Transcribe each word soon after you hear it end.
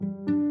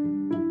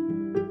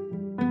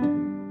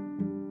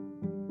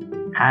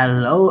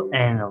Hello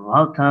and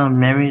welcome,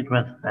 Merry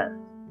Christmas.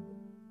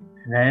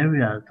 Today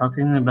we are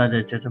talking about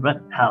the gingerbread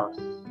house.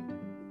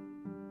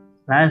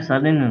 Last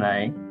Sunday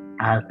night,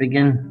 I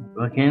began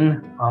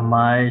working on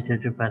my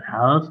gingerbread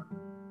house.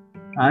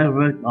 I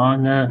worked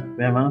on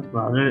Grandma's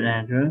brother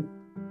Andrew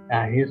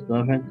and his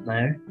girlfriend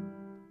Claire.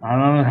 My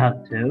mom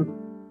helped too.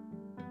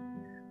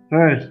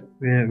 First,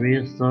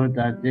 we sewed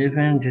the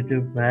different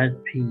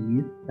gingerbread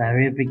peas. Then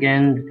we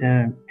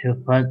began to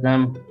put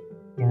them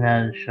in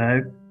a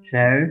share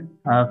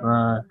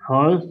of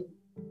coals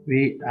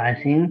with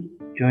icing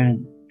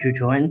to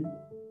join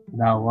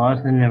the walls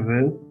and the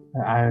roof.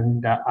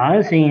 And the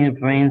icing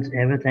brings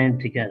everything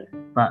together,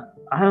 but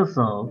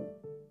also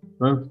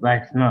looks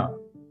like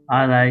snow.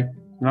 I like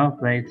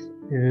snowflakes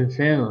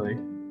especially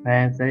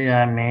when they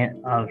are made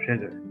of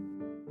sugar.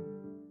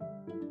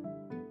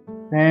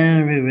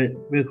 Then we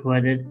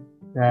recorded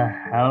the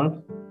house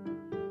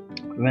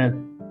with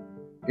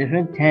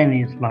different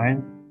candy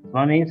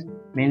smarties,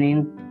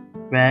 meaning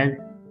red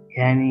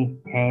candy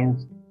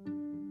canes,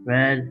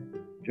 red,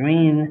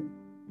 green,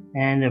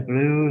 and a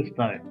blue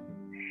star.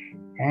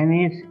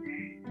 Candies,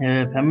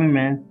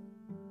 peppermint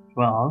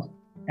balls,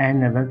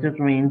 and the little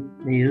green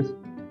leaves,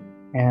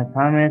 and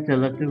comment the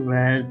little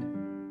red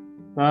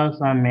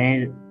stars are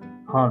made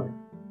holly.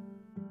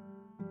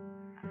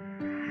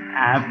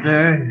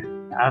 After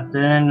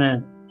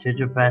the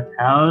gingerbread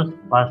house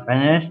was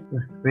finished,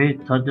 we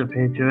took the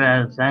picture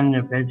and sent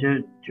the picture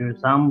to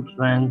some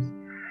friends.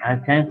 I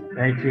can't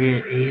wait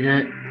to eat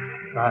it,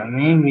 but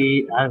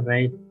maybe I'll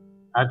wait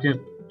until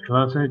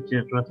closer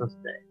to Christmas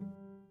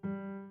Day.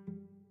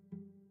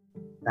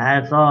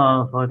 That's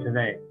all for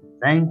today.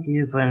 Thank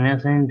you for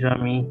listening to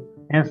me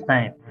next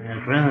time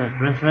on the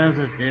Christmas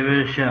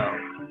David Show.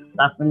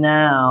 Bye for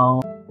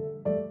now.